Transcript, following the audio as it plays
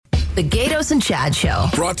The Gatos and Chad Show.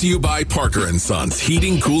 Brought to you by Parker & Sons.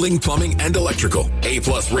 Heating, cooling, plumbing, and electrical. A+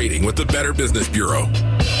 rating with the Better Business Bureau.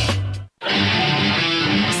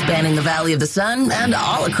 Spanning the Valley of the Sun and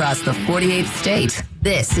all across the 48th state.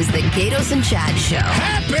 This is the Gatos and Chad Show.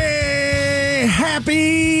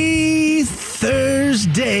 Happy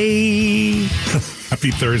Thursday.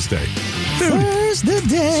 Happy Thursday.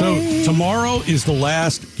 Thursday. So tomorrow is the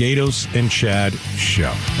last Gatos and Chad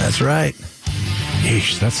show. That's right.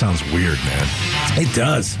 Yeesh, that sounds weird, man. It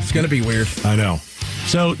does. It's going to be weird. I know.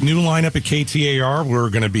 So new lineup at KTAR.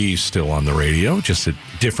 We're going to be still on the radio, just at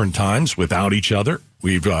different times without each other.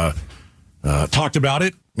 We've talked about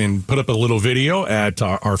it and put up a little video at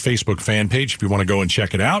our Facebook fan page if you want to go and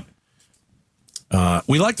check it out.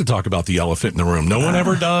 We like to talk about the elephant in the room. No one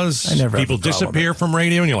ever does. I never People disappear from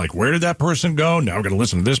radio, and you're like, where did that person go? Now we're going to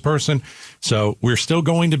listen to this person. So we're still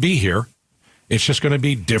going to be here. It's just going to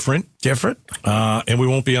be different. Different? And we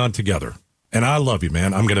won't be on together. And I love you,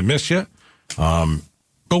 man. I'm going to miss you.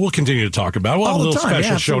 But we'll continue to talk about it. We'll have a little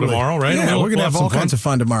special show tomorrow, right? Yeah, we're going to have all kinds of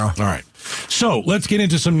fun tomorrow. All right. So let's get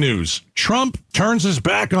into some news. Trump turns his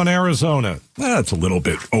back on Arizona. That's a little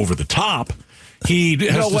bit over the top.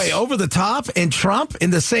 Over the top and Trump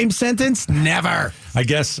in the same sentence? Never. I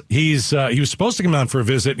guess he was supposed to come out for a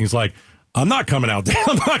visit, and he's like, I'm not coming out there.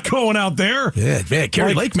 I'm not going out there. Yeah, man,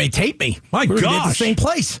 Carrie Lake may tape me. My We're gosh. at the same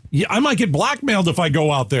place. Yeah, I might get blackmailed if I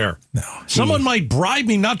go out there. No. Someone might bribe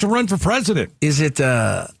me not to run for president. Is it,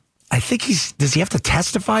 I think does he have to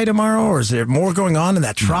testify tomorrow, or is there more going on in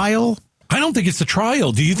that trial? I don't think it's a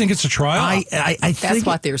trial. Do you think it's a trial? I think that's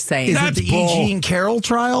what they're saying. Is That's it the bull. E. Jean Carroll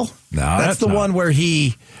trial? No, that's the not. one where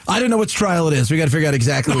I don't know which trial it is. We got to figure out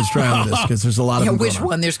exactly which trial it is because there's a lot of them Which going on.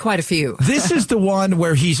 one? There's quite a few. This is the one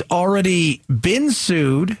where he's already been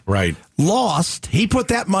sued, Right. lost. He put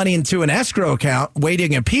that money into an escrow account,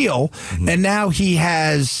 waiting appeal, and now he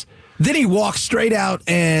has. Then he walked straight out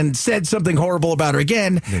and said something horrible about her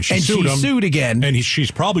again, And she and sued she him. sued again. And she's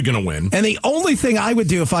probably going to win. And the only thing I would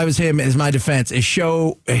do if I was him, as my defense, is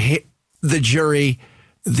show the jury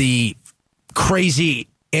the crazy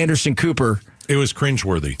Anderson Cooper. It was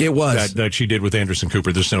cringeworthy. It was. That she did with Anderson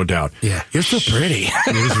Cooper. There's no doubt. Yeah, you're so pretty.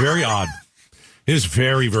 It was very odd. It was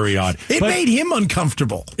very, very odd. It made him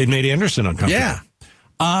uncomfortable. It made Anderson uncomfortable. Yeah.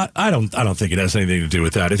 I don't think it has anything to do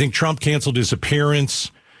with that. I think Trump canceled his appearance.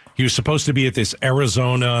 He was supposed to be at this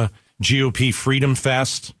Arizona GOP Freedom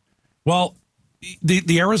Fest. Well,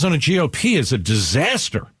 the Arizona GOP is a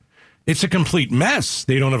disaster. It's a complete mess.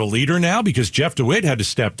 They don't have a leader now because Jeff DeWitt had to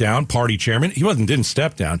step down, party chairman. He didn't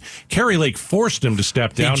step down. Carrie Lake forced him to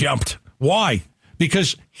step down. He jumped. Why?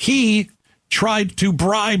 Because he tried to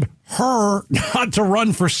bribe her not to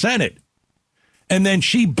run for Senate. And then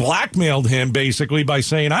she blackmailed him basically by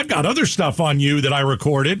saying, I've got other stuff on you that I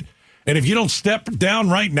recorded. And if you don't step down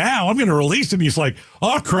right now, I'm going to release it. And he's like,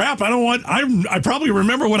 oh, crap. I probably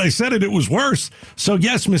remember what I said and it was worse. So,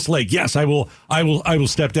 yes, Miss Lake, yes, I will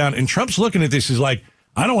step down. And Trump's looking at this. He's like,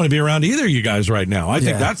 I don't want to be around either of you guys right now. I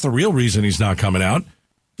think that's the real reason he's not coming out.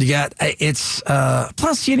 You got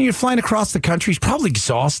plus you're flying across the country. He's probably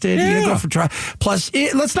exhausted. Yeah. You go for try. Plus,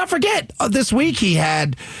 let's not forget this week he's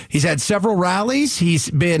had several rallies. He's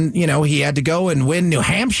been he had to go and win New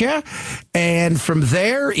Hampshire, and from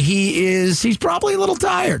there he's probably a little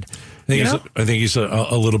tired. I think he's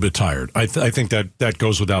a little bit tired. I think that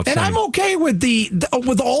goes without saying. And I'm okay with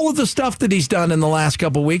with all of the stuff that he's done in the last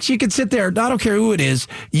couple of weeks. You could sit there. I don't care who it is.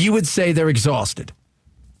 You would say they're exhausted.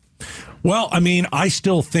 Well, I mean, I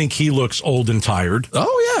still think he looks old and tired.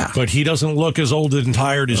 Oh, yeah. But he doesn't look as old and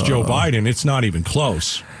tired as Joe Biden. It's not even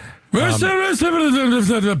close.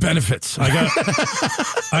 The benefits.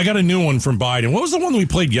 I got a new one from Biden. What was the one we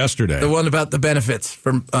played yesterday? The one about the benefits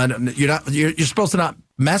from you're supposed to not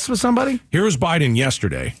mess with somebody? Here was Biden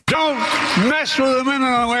yesterday. Don't mess with the men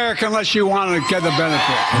of America unless you want to get the benefit.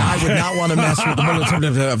 I would not want to mess with the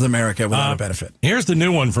military of America without a benefit. Here's the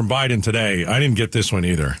new one from Biden today. I didn't get this one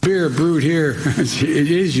either. Beer brewed here, it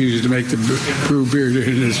is used to make the brew beer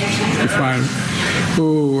in this refinery.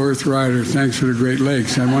 Oh, Earth Rider, thanks for the Great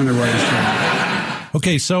Lakes. I wonder why it's from.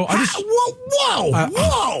 Okay, so I just...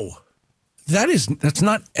 Whoa! That's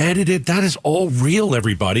not edited. That is all real,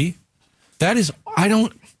 everybody. Be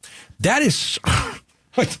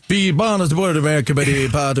born as the word of America, but be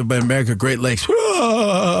part of America, Great Lakes.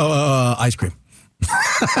 Ice cream.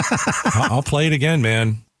 I'll play it again,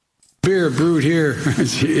 man. Beer brewed here,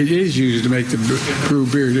 it is used to make the brew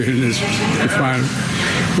beer in this refinery.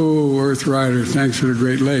 Oh, Earth Rider, thanks for the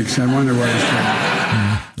Great Lakes. I wonder why it's from.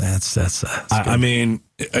 That's I mean,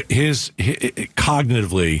 his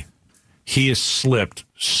cognitively, he has slipped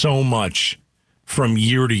so much from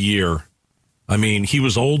year to year. I mean, he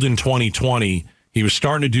was old in 2020. He was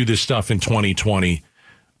starting to do this stuff in 2020.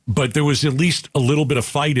 But there was at least a little bit of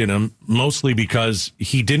fight in him, mostly because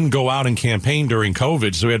he didn't go out and campaign during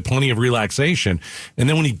COVID, so he had plenty of relaxation. And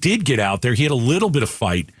then when he did get out there, he had a little bit of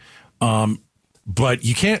fight. But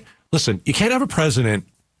you can't have a president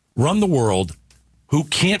run the world who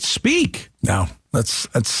can't speak. No, that's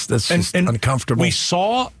just uncomfortable. We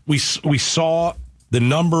saw the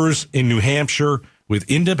numbers in New Hampshire with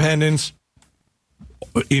independents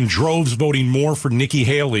in droves voting more for Nikki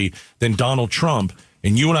Haley than Donald Trump.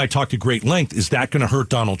 And you and I talked at great length. Is that going to hurt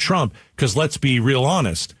Donald Trump? Because let's be real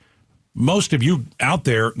honest. Most of you out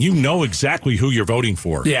there, you know exactly who you're voting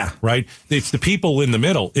for. Yeah. Right? It's the people in the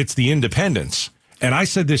middle. It's the independents. And I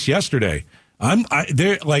said this yesterday. I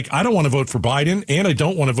don't want to vote for Biden, and I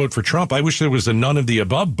don't want to vote for Trump. I wish there was a none of the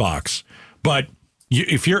above box. But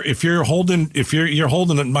if you're holding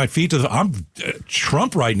my feet to I'm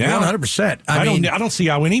Trump right now. 100%. I don't see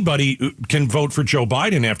how anybody can vote for Joe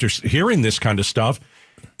Biden after hearing this kind of stuff.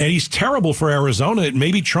 And he's terrible for Arizona.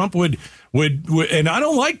 Maybe Trump would, and I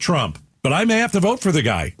don't like Trump, but I may have to vote for the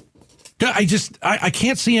guy. I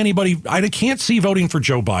can't see anybody. I can't see voting for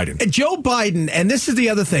Joe Biden. Joe Biden, and this is the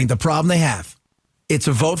other thing, the problem they have. It's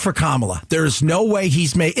a vote for Kamala. There's no way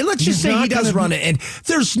he's making. Let's just say he does run it, and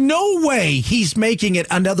there's no way he's making it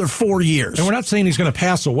another 4 years. And we're not saying he's going to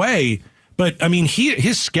pass away, but I mean,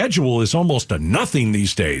 his schedule is almost a nothing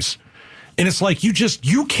these days. And it's like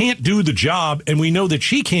you can't do the job, and we know that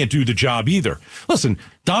she can't do the job either. Listen,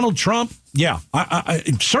 Donald Trump, I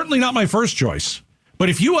certainly not my first choice. But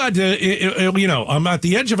if you had to, I'm at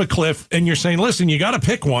the edge of a cliff, and you're saying, listen, you got to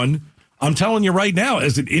pick one. I'm telling you right now,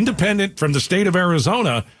 as an independent from the state of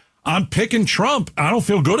Arizona, I'm picking Trump. I don't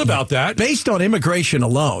feel good about that. Based on immigration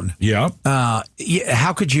alone. Yeah.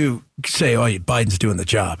 How could you say, Biden's doing the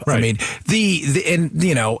job? Right. I mean,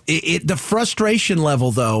 the frustration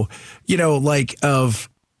level, though,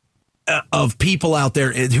 of people out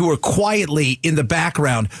there who are quietly in the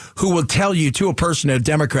background who will tell you to a person, a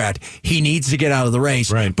Democrat, he needs to get out of the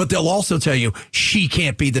race. Right. But they'll also tell you she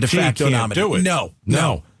can't be the de facto nominee. Do it.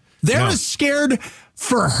 No. They're as scared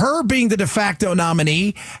for her being the de facto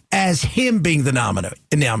nominee as him being the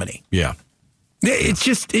nominee. Yeah. It's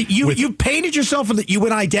just, you painted yourself, you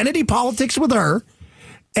went identity politics with her,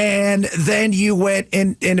 and then you went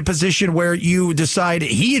in a position where you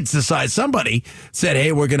somebody said,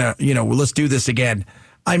 hey, we're going to, let's do this again.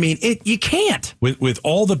 I mean, you can't. With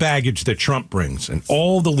all the baggage that Trump brings and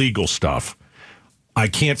all the legal stuff, I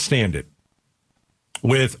can't stand it.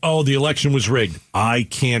 With, the election was rigged. I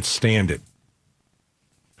can't stand it.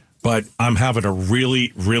 But I'm having a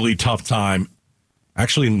really, really tough time.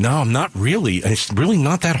 Actually, no, I'm not really. It's really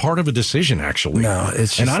not that hard of a decision, actually. No,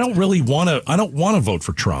 it's just... And I don't want to vote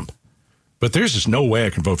for Trump. But there's just no way I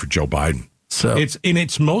can vote for Joe Biden. So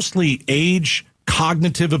it's mostly age,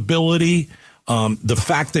 cognitive ability, the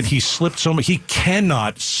fact that he slipped so much. He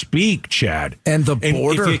cannot speak, Chad. And the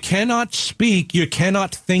border. If you cannot speak, you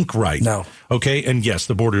cannot think right. No. Okay. And yes,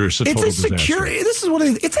 the border is a total disaster. This is what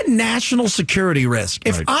it's a national security risk.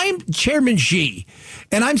 If I'm Chairman Xi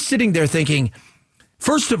and I'm sitting there thinking,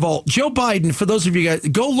 first of all, Joe Biden, for those of you guys,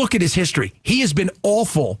 go look at his history. He has been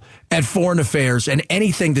awful at foreign affairs and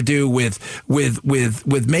anything to do with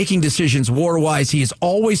making decisions war-wise. He has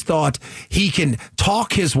always thought he can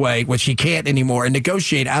talk his way, which he can't anymore, and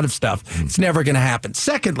negotiate out of stuff. It's never going to happen.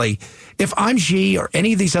 Secondly, if I'm Xi or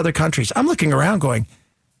any of these other countries, I'm looking around going,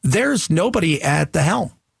 there's nobody at the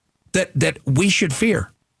helm that we should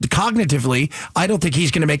fear. Cognitively, I don't think he's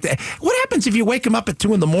going to make that. What happens if you wake him up at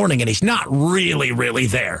 2 a.m. and he's not really, really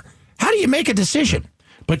there? How do you make a decision?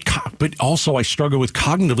 But also, I struggle with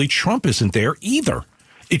cognitively. Trump isn't there either.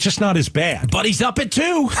 It's just not as bad. But he's up at 2.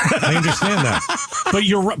 I understand that. But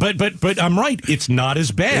you're right. But I'm right. It's not as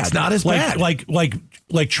bad. It's not as bad.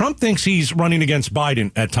 Like Trump thinks he's running against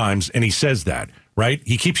Biden at times, and he says that. Right?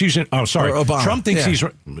 He keeps using... Oh, sorry. Obama. Trump thinks he's...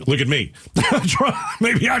 Look at me.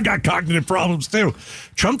 Maybe I've got cognitive problems, too.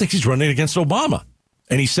 Trump thinks he's running against Obama.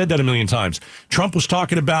 And he said that a million times. Trump was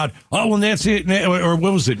talking about, Nancy... Or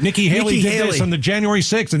what was it? Nikki Haley did this on the January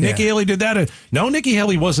 6th, and Nikki Haley did that. No, Nikki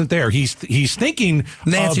Haley wasn't there. He's thinking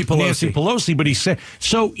Nancy Pelosi, but he said...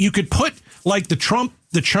 So you could put, like, the Trump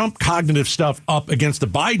cognitive stuff up against the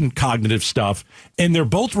Biden cognitive stuff, and they're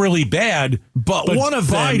both really bad. But one of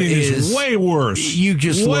them Biden is way worse. You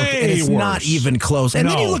just look, and it's not even close. And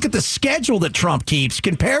then you look at the schedule that Trump keeps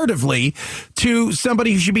comparatively to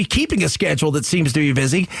somebody who should be keeping a schedule that seems to be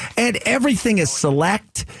busy, and everything is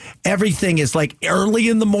select. Everything is like early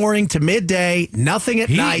in the morning to midday, nothing at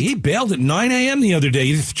night. He bailed at 9 a.m. the other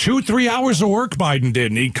day. 2-3 hours of work Biden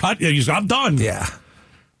did, and I'm done. Yeah.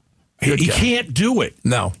 He can't do it.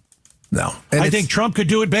 No. I think Trump could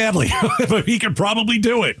do it badly, but he could probably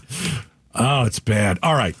do it. Oh, it's bad.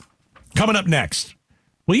 All right. Coming up next.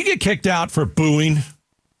 Will you get kicked out for booing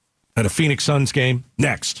at a Phoenix Suns game?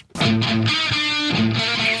 Next. It's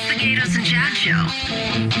the Gatos and Chad Show.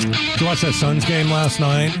 Did you watch that Suns game last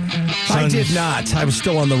night? I did not. I was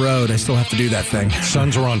still on the road. I still have to do that thing.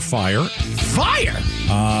 Suns were on fire. Fire!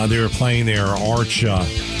 They were playing their arch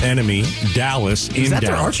enemy, Dallas, in Dallas. Is that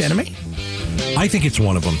their arch enemy? I think it's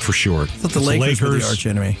one of them for sure. I thought the Lakers were the arch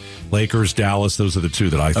enemy. Lakers, Dallas, those are the two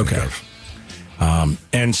that I think of.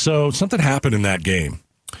 And so something happened in that game.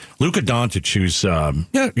 Luka Doncic, who's,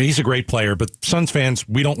 he's a great player, but Suns fans,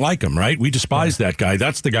 we don't like him, right? We despise that guy.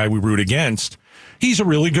 That's the guy we root against. He's a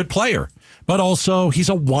really good player, but also he's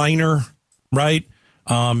a whiner, right?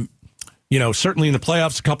 Certainly in the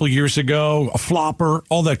playoffs a couple of years ago, a flopper,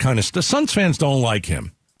 all that kind of stuff. Suns fans don't like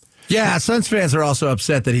him. Yeah, Suns fans are also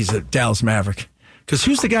upset that he's a Dallas Maverick. Because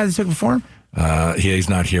who's the guy that took it for him? He's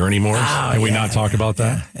not here anymore. Can we not talk about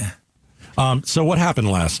that? Yeah. So what happened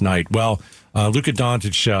last night? Well, Luka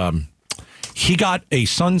Doncic, he got a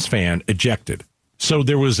Suns fan ejected. So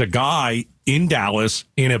there was a guy in Dallas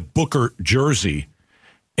in a Booker jersey,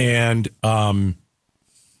 and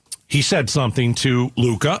he said something to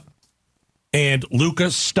Luka, and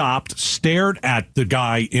Luka stopped, stared at the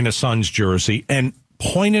guy in a Suns jersey, and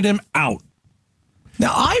pointed him out.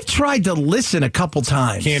 Now, I've tried to listen a couple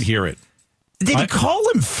times. Can't hear it. Did he call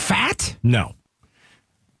him fat? No.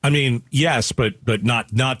 I mean, yes, but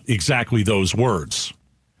not exactly those words.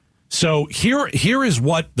 So here is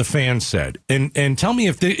what the fans said, and tell me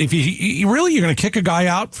if you really you're going to kick a guy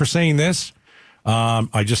out for saying this.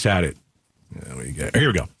 I just had it. Here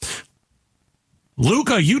we go.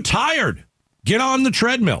 Luka, you tired? Get on the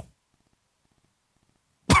treadmill.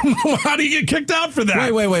 How do you get kicked out for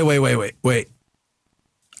that? Wait.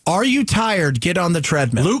 Are you tired? Get on the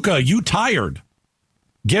treadmill. Luka, you tired?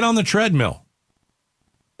 Get on the treadmill.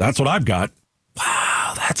 That's what I've got.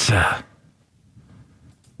 Wow, that's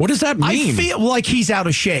What does that mean? I feel like he's out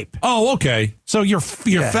of shape. Oh, okay. So you're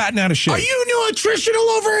fat and out of shape. Are you a nutritional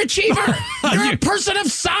overachiever? You're a person of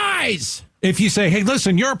size. If you say, hey,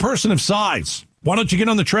 listen, you're a person of size. Why don't you get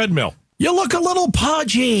on the treadmill? You look a little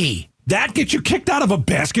pudgy. That gets you kicked out of a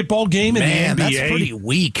basketball game in the NBA? That's pretty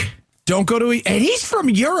weak. Don't go to... And he's from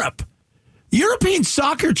Europe. European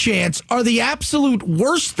soccer chants are the absolute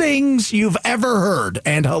worst things you've ever heard,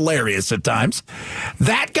 and hilarious at times.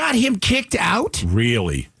 That got him kicked out?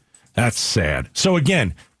 Really? That's sad. So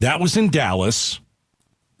again, that was in Dallas.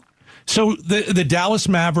 So the Dallas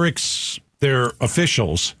Mavericks, their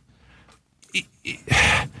officials,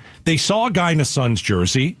 they saw a guy in a Suns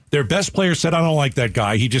jersey. Their best player said, I don't like that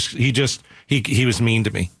guy. He was mean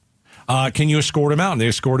to me. Can you escort him out? And they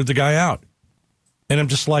escorted the guy out. And I'm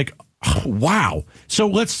just like, oh, wow. So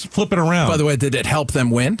let's flip it around. By the way, did it help them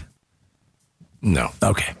win? No.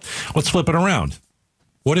 Okay. Let's flip it around.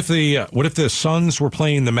 What if the Suns were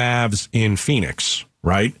playing the Mavs in Phoenix,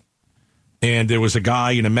 right? And there was a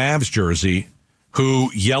guy in a Mavs jersey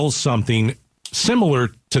who yells something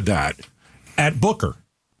similar to that at Booker.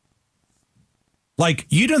 Like,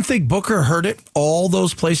 you don't think Booker heard it all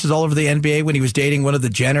those places all over the NBA when he was dating one of the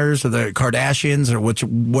Jenners or the Kardashians or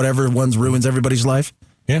whatever ones ruins everybody's life?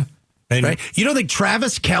 Yeah. And right? You don't think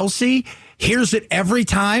Travis Kelce hears it every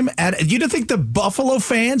time? You don't think the Buffalo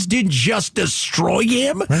fans didn't just destroy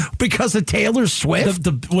him because of Taylor Swift?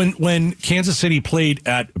 When Kansas City played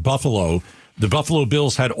at Buffalo, the Buffalo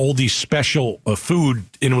Bills had all these special food,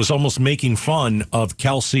 and it was almost making fun of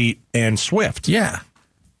Kelce and Swift. Yeah.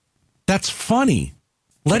 That's funny.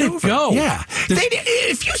 Let it go. Yeah.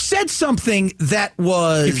 If you said something that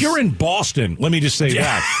was... If you're in Boston, let me just say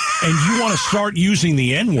that, and you want to start using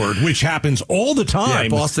the N-word, which happens all the time. Yeah,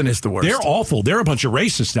 Boston is the worst. They're awful. They're a bunch of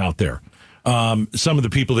racists out there. Some of the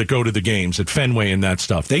people that go to the games at Fenway and that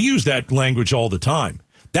stuff, they use that language all the time.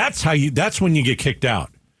 That's when you get kicked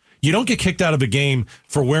out. You don't get kicked out of a game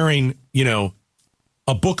for wearing,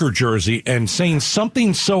 a Booker jersey and saying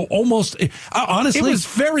something so almost, honestly. It was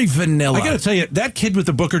very vanilla. I got to tell you, that kid with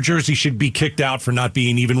the Booker jersey should be kicked out for not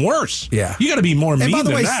being even worse. Yeah. You got to be more mean than that. And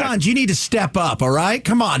by the way, Sanj, you need to step up, all right?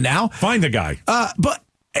 Come on now. Find the guy. But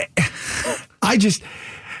I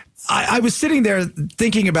was sitting there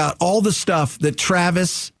thinking about all the stuff that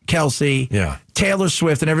Travis Kelce, Taylor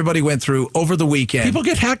Swift, and everybody went through over the weekend. People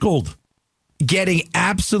get heckled. Getting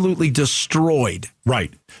absolutely destroyed.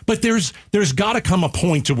 Right. But there's got to come a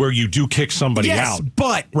point to where you do kick somebody out.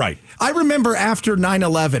 But right. I remember after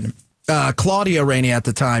 9/11, Claudio Reyna at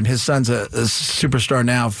the time. His son's a superstar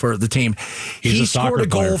now for the team. He scored a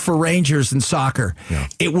goal for Rangers in soccer. Yeah.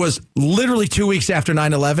 It was literally 2 weeks after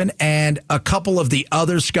 9/11, and a couple of the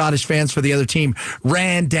other Scottish fans for the other team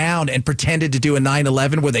ran down and pretended to do a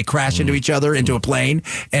 9/11 where they crash into each other into a plane,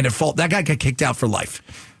 and that guy got kicked out for life.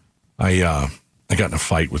 I got in a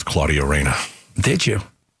fight with Claudio Reyna. Did you?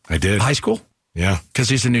 I did. High school? Yeah. Because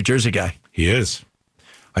he's a New Jersey guy. He is.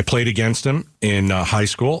 I played against him in high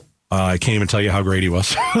school. I can't even tell you how great he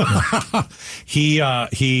was.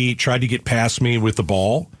 He tried to get past me with the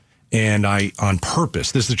ball, and I, on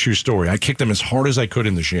purpose, this is a true story, I kicked him as hard as I could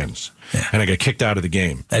in the shins, and I got kicked out of the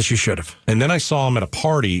game. As you should have. And then I saw him at a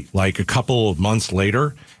party like a couple of months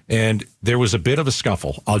later, and there was a bit of a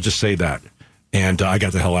scuffle. I'll just say that. And I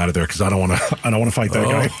got the hell out of there because I don't want to fight that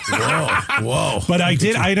guy. Whoa. But I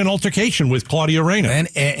had an altercation with Claudio Reyna. And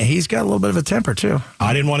he's got a little bit of a temper, too.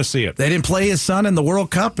 I didn't want to see it. They didn't play his son in the World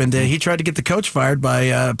Cup, and he tried to get the coach fired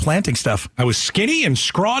by planting stuff. I was skinny and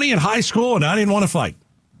scrawny in high school, and I didn't want to fight.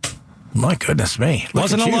 My goodness me.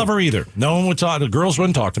 Wasn't a lover either. No one would talk. The girls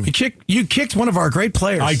wouldn't talk to me. You kicked one of our great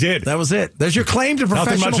players. I did. That was it. There's your claim to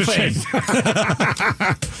professional fame.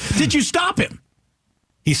 Did you stop him?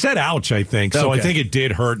 He said ouch, I think. So okay. I think it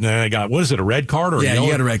did hurt. And then I got, what is it, a red card? Or yeah,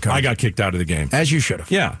 you got a red card. I got kicked out of the game. As you should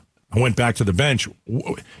have. Yeah. I went back to the bench.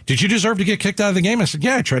 Did you deserve to get kicked out of the game? I said,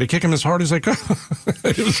 yeah, I tried to kick him as hard as I could.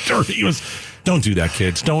 It was dirty. Don't do that,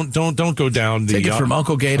 kids. Don't go down the... Take it from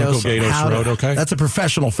Uncle Gatos road, okay? That's a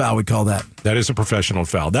professional foul, we call that. That is a professional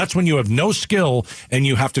foul. That's when you have no skill and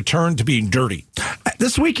you have to turn to being dirty.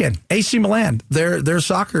 This weekend, AC Milan, their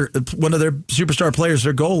soccer, one of their superstar players,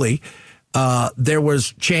 their goalie, there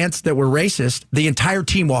was chants that were racist. The entire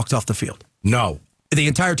team walked off the field. No. The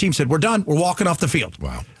entire team said, we're done. We're walking off the field.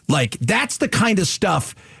 Wow. Like, that's the kind of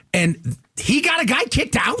stuff. And he got a guy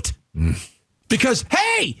kicked out because,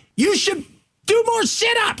 hey, you should do more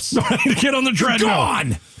sit-ups. Get on the treadmill.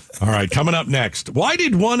 Gone. All right, coming up next. Why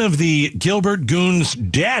did one of the Gilbert Goons'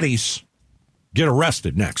 daddies get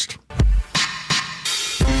arrested next?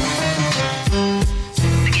 The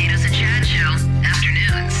Gatos and Chad Show,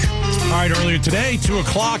 afternoons. All right, earlier today, 2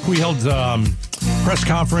 o'clock, we held press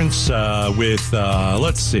conference with,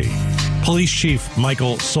 let's see, Police Chief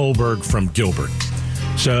Michael Solberg from Gilbert.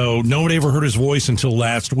 So nobody ever heard his voice until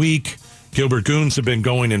last week. Gilbert Goons have been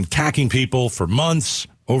going and attacking people for months,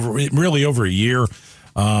 over a year.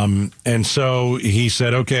 And so he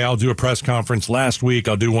said, okay, I'll do a press conference last week.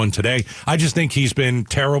 I'll do one today. I just think he's been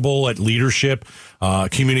terrible at leadership.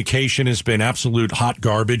 Communication has been absolute hot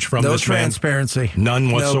garbage from this man. No transparency.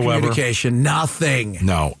 None whatsoever. No communication. Nothing.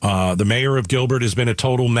 No. The mayor of Gilbert has been a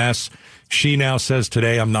total mess. She now says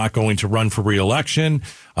today, I'm not going to run for re-election.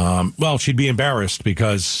 Well, she'd be embarrassed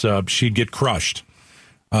because she'd get crushed.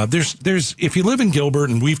 There's if you live in Gilbert,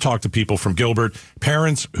 and we've talked to people from Gilbert,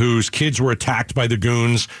 parents whose kids were attacked by the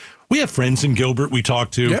goons. We have friends in Gilbert we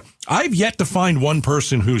talk to. Yep. I've yet to find one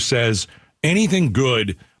person who says anything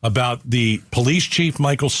good about the police chief,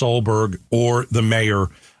 Michael Solberg, or the mayor,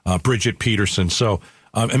 Bridget Peterson. So,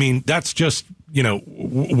 I mean, that's just,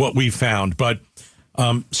 what we found. But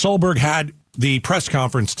Solberg had the press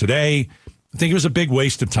conference today. I think it was a big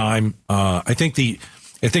waste of time. I think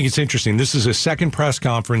it's interesting. This is his second press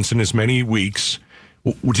conference in as many weeks.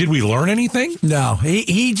 Did we learn anything? No.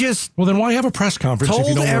 He just... Well, then why have a press conference if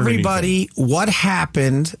you don't learn anything? Told everybody what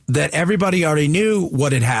happened, that everybody already knew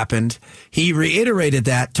what had happened. He reiterated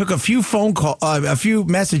that, took a few a few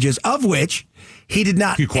messages, of which he did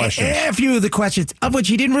not... A few questions. A few of the questions, of which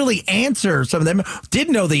he didn't really answer some of them.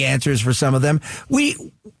 Didn't know the answers for some of them.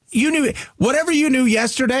 You knew whatever you knew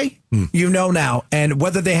yesterday, you know now. And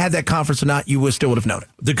whether they had that conference or not, you still would have known it.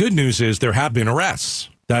 The good news is there have been arrests.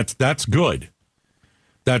 That's good.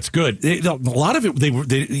 That's good. A lot of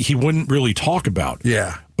it he wouldn't really talk about.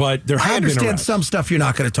 Yeah. But there have been arrests. I understand some stuff you're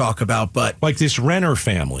not going to talk about, but... Like this Renner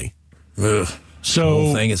family. Ugh. So, the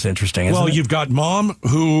whole thing is interesting, isn't it? You've got mom,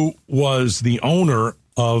 who was the owner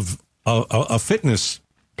of a fitness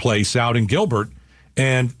place out in Gilbert,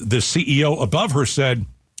 and the CEO above her said,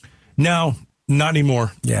 no, not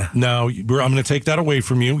anymore. Yeah. No, I'm going to take that away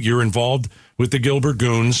from you. You're involved with the Gilbert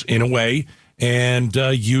Goons in a way, and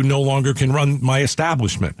you no longer can run my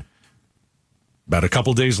establishment. About a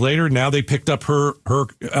couple days later, now they picked up her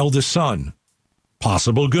eldest son,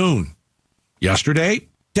 possible goon. Yesterday,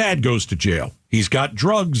 dad goes to jail. He's got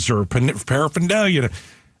drugs or paraphernalia.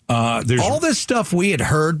 All this stuff we had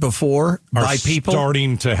heard before by people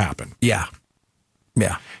starting to happen. Yeah.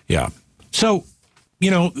 So,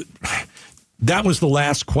 that was the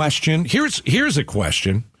last question. Here's a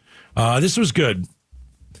question. This was good.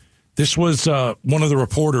 This was one of the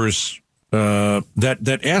reporters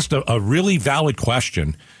that asked a really valid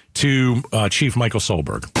question to Chief Michael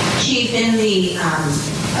Solberg. Chief, in the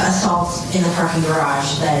assault in the parking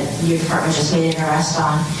garage that your department just made an arrest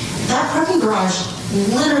on, that parking garage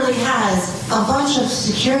literally has a bunch of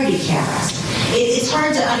security cameras. It's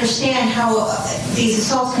hard to understand how these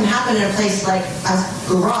assaults can happen in a place like a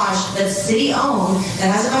garage that's city-owned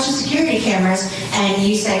that has a bunch of security cameras, and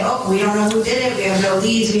you say, oh, we don't know who did it, we have no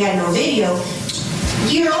leads, we had no video.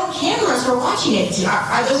 Your own cameras were watching it.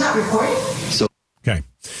 Are those not recording? Okay.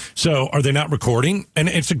 So are they not recording? And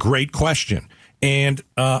it's a great question. And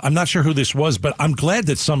I'm not sure who this was, but I'm glad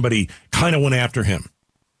that somebody kind of went after him.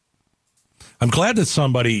 I'm glad that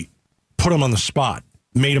somebody put him on the spot,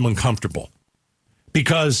 made him uncomfortable.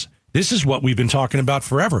 Because this is what we've been talking about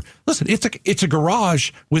forever. Listen, it's a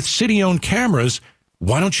garage with city-owned cameras.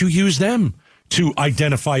 Why don't you use them to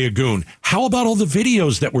identify a goon? How about all the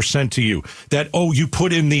videos that were sent to you that, you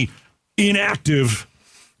put in the inactive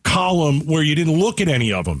column where you didn't look at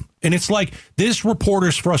any of them? And it's like this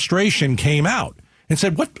reporter's frustration came out and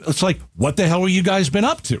said, what the hell have you guys been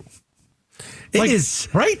up to? It is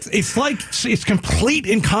right. It's like it's complete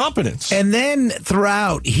incompetence. And then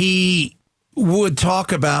throughout, he would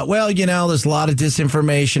talk about, there's a lot of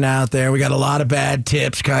disinformation out there. We got a lot of bad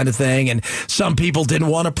tips kind of thing. And some people didn't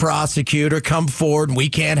want to prosecute or come forward. And we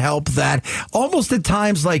can't help that. Almost at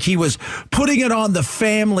times like he was putting it on the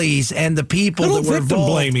families and the people that were victim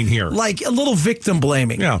blaming here. Like a little victim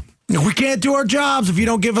blaming. Yeah. We can't do our jobs if you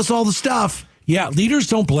don't give us all the stuff. Yeah, leaders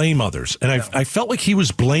don't blame others. And I felt like he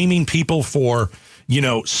was blaming people for,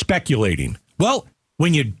 speculating. Well,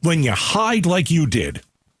 when you hide like you did,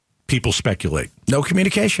 people speculate. No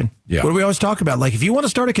communication. Yeah. What do we always talk about? Like, if you want to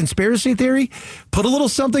start a conspiracy theory, put a little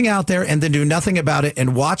something out there and then do nothing about it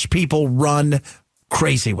and watch people run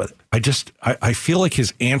crazy with it. I feel like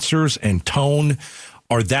his answers and tone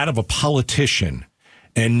are that of a politician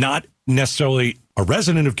and not necessarily a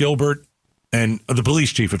resident of Gilbert and the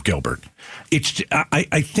police chief of Gilbert.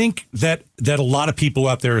 I think that a lot of people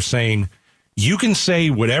out there are saying, you can say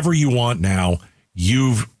whatever you want now.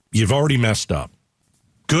 You've already messed up.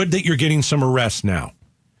 Good that you're getting some arrests now.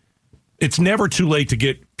 It's never too late to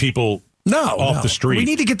get people off the street. We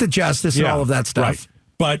need to get to justice and all of that stuff. Right.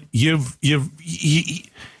 But you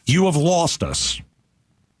have lost us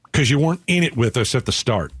because you weren't in it with us at the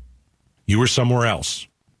start. You were somewhere else.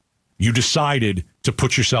 You decided to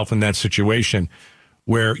put yourself in that situation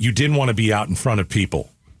where you didn't want to be out in front of people.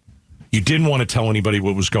 You didn't want to tell anybody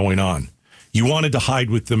what was going on. You wanted to hide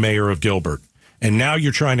with the mayor of Gilbert. And now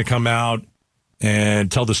you're trying to come out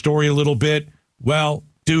and tell the story a little bit. Well,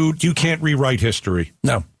 dude, you can't rewrite history.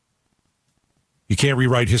 No. You can't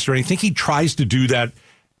rewrite history. I think he tries to do that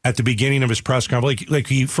at the beginning of his press conference. Like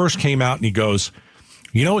he first came out and he goes,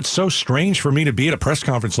 it's so strange for me to be at a press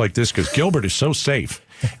conference like this because Gilbert is so safe.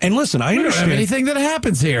 And listen, I understand. We don't have anything that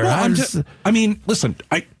happens here. Well, listen,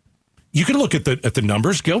 you can look at the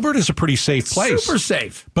numbers. Gilbert is a pretty safe place. Super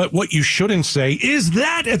safe. But what you shouldn't say is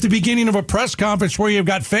that at the beginning of a press conference where you've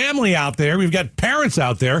got family out there, we've got parents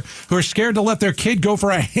out there who are scared to let their kid go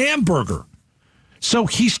for a hamburger. So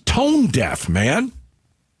he's tone deaf, man.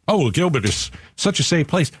 Oh, well, Gilbert is such a safe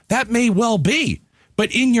place. That may well be.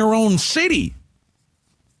 But in your own city,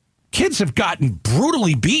 kids have gotten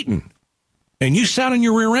brutally beaten. And you sat on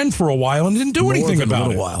your rear end for a while and didn't do anything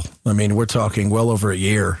about it. While. I mean, we're talking well over a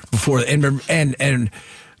year before. And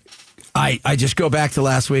I just go back to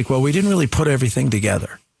last week. Well, we didn't really put everything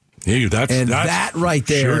together. Yeah, that right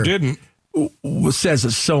there sure didn't.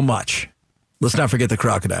 Says so much. Let's not forget the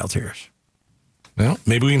crocodile tears. Well,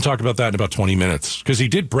 maybe we can talk about that in about 20 minutes because he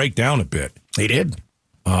did break down a bit. He did.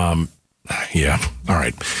 Yeah. All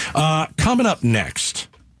right. Coming up next.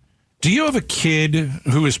 Do you have a kid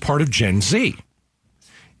who is part of Gen Z?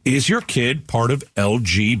 Is your kid part of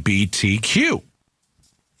LGBTQ?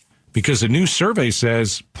 Because a new survey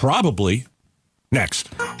says probably. Next.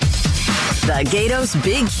 The Gatos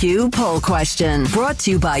Big Q poll question, brought to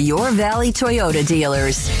you by Your Valley Toyota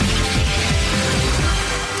dealers.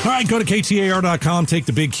 All right, go to KTAR.com, take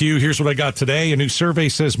the Big Q. Here's what I got today. A new survey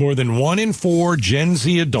says more than 1 in 4 Gen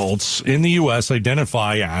Z adults in the U.S.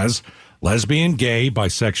 identify as lesbian, gay,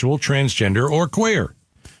 bisexual, transgender, or queer.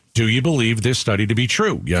 Do you believe this study to be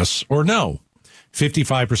true? Yes or no?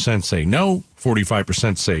 55% say no.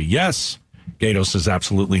 45% say yes. Gato says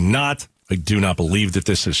absolutely not. I do not believe that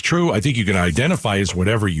this is true. I think you can identify as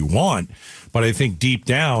whatever you want, but I think deep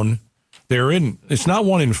down, it's not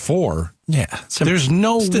 1 in 4. Yeah. There's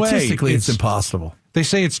no way. Statistically, it's impossible. They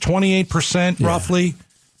say it's 28% roughly.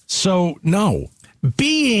 So, no.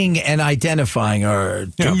 Being and identifying are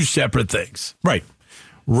two separate things. Right.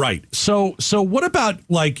 Right. So what about,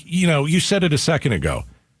 like, you said it a second ago.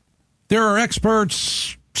 There are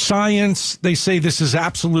experts, science, they say this is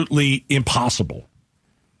absolutely impossible.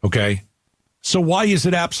 Okay? So why is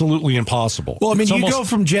it absolutely impossible? Well, I mean, It's you go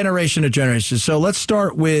from generation to generation. So let's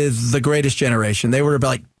start with the greatest generation. They were about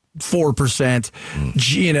like 4%.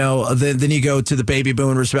 Then you go to the baby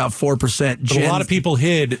boomers, about 4%. But a lot of people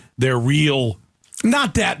hid their real.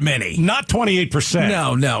 Not that many. Not 28%.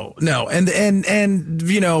 No. And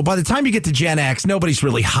by the time you get to Gen X, nobody's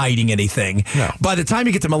really hiding anything. No. By the time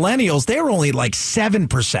you get to millennials, they're only like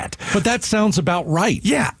 7%. But that sounds about right.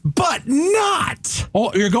 Yeah, but not.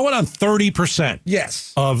 Oh, you're going on 30%.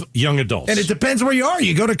 Yes. Of young adults. And it depends where you are.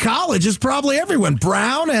 You go to college, it's probably everyone.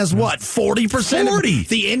 Brown has what, 40%? 40. Of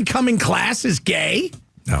the incoming class is gay?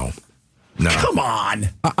 No. Come on.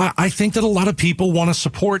 I think that a lot of people want to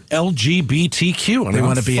support LGBTQ, and They I'm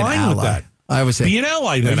want to be an fine ally. with that. I would say, be an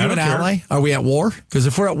ally then. Are I you don't an care. ally? Are we at war? Because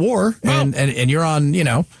if we're at war and you're on,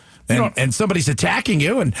 and somebody's attacking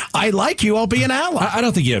you and I like you, I'll be an ally. I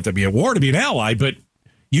don't think you have to be at war to be an ally, but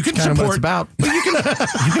you can Kind of what support. it's about.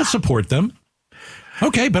 But you can support them.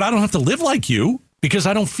 Okay, but I don't have to live like you because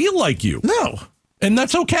I don't feel like you. No. And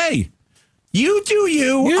that's okay. You do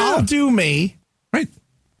you, Yeah. I'll do me. Right.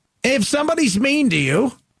 If somebody's mean to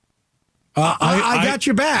you, I got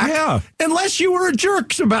your back. Yeah. Unless you were a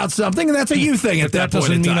jerk about something, and that's a you thing at But that that point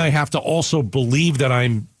doesn't in mean time. I have to also believe that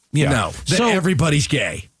I'm. Yeah. No, that everybody's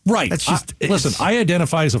gay. Right. That's just listen, I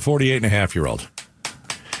identify as a 48-and-a-half-year-old.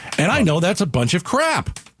 And I know that's a bunch of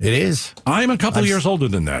crap. It is. I'm a couple years older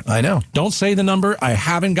than that. I know. Don't say the number. I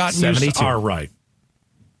haven't gotten used 72. to. All right.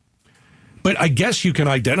 But I guess you can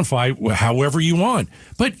identify however you want.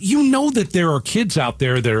 But you know that there are kids out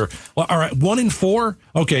there that are, well, all right, 1 in 4.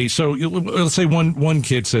 Okay, so let's say one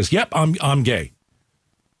kid says, "Yep, I'm gay."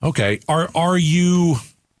 Okay, are you?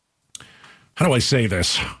 How do I say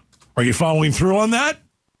this? Are you following through on that,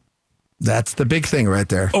 That's the big thing right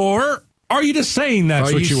there. or are you just saying that's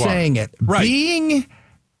Are what you you saying are? it? Right. Being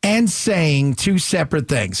and saying two separate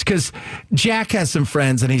things. Because Jack has some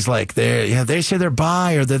friends and he's like, they say they're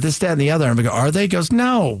bi or they're this, that, and the other. And we go, are they? He goes,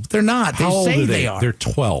 no, they're not. They How old say are they are. They're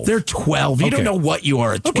 12. They're 12. You Okay. don't know what you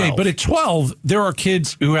are at 12. Okay, but at 12, there are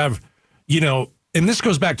kids who have, and this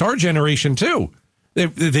goes back to our generation too. They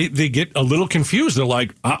get a little confused. They're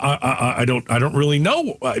like, I don't really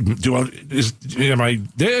know. Am I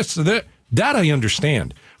this, that? That I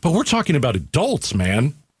understand. But we're talking about adults,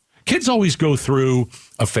 man. Kids always go through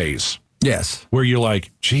a phase Yes. where you're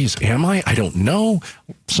like, geez, am I? I don't know.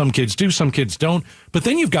 Some kids do, some kids don't. But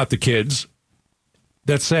then you've got the kids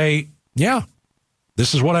that say, yeah,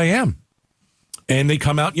 this is what I am. And they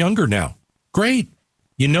come out younger now. Great.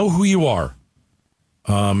 You know who you are.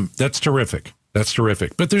 That's terrific. That's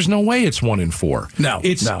terrific. But there's no way it's 1 in 4. No,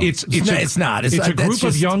 it's no. it's not. It's a that's group of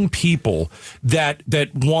just- young people that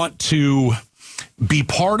want to be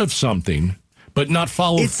part of something, but not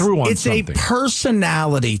follow through on something. It's a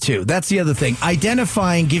personality too. That's the other thing.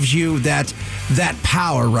 Identifying gives you that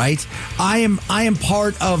power, right? I am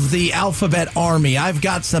part of the alphabet army. I've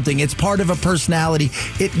got something. It's part of a personality.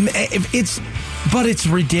 But it's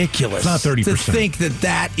ridiculous. It's not 30%. To think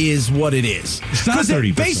that is what it is. It's not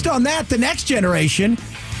 30%. Based on that, the next generation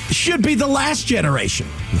should be the last generation.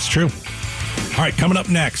 That's true. All right, coming up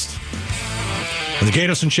next on the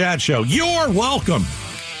Gatos and Chad Show. You're welcome.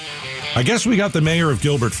 I guess we got the mayor of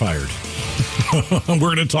Gilbert fired. We're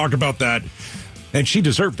going to talk about that. And she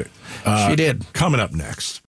deserved it. She did. Coming up next.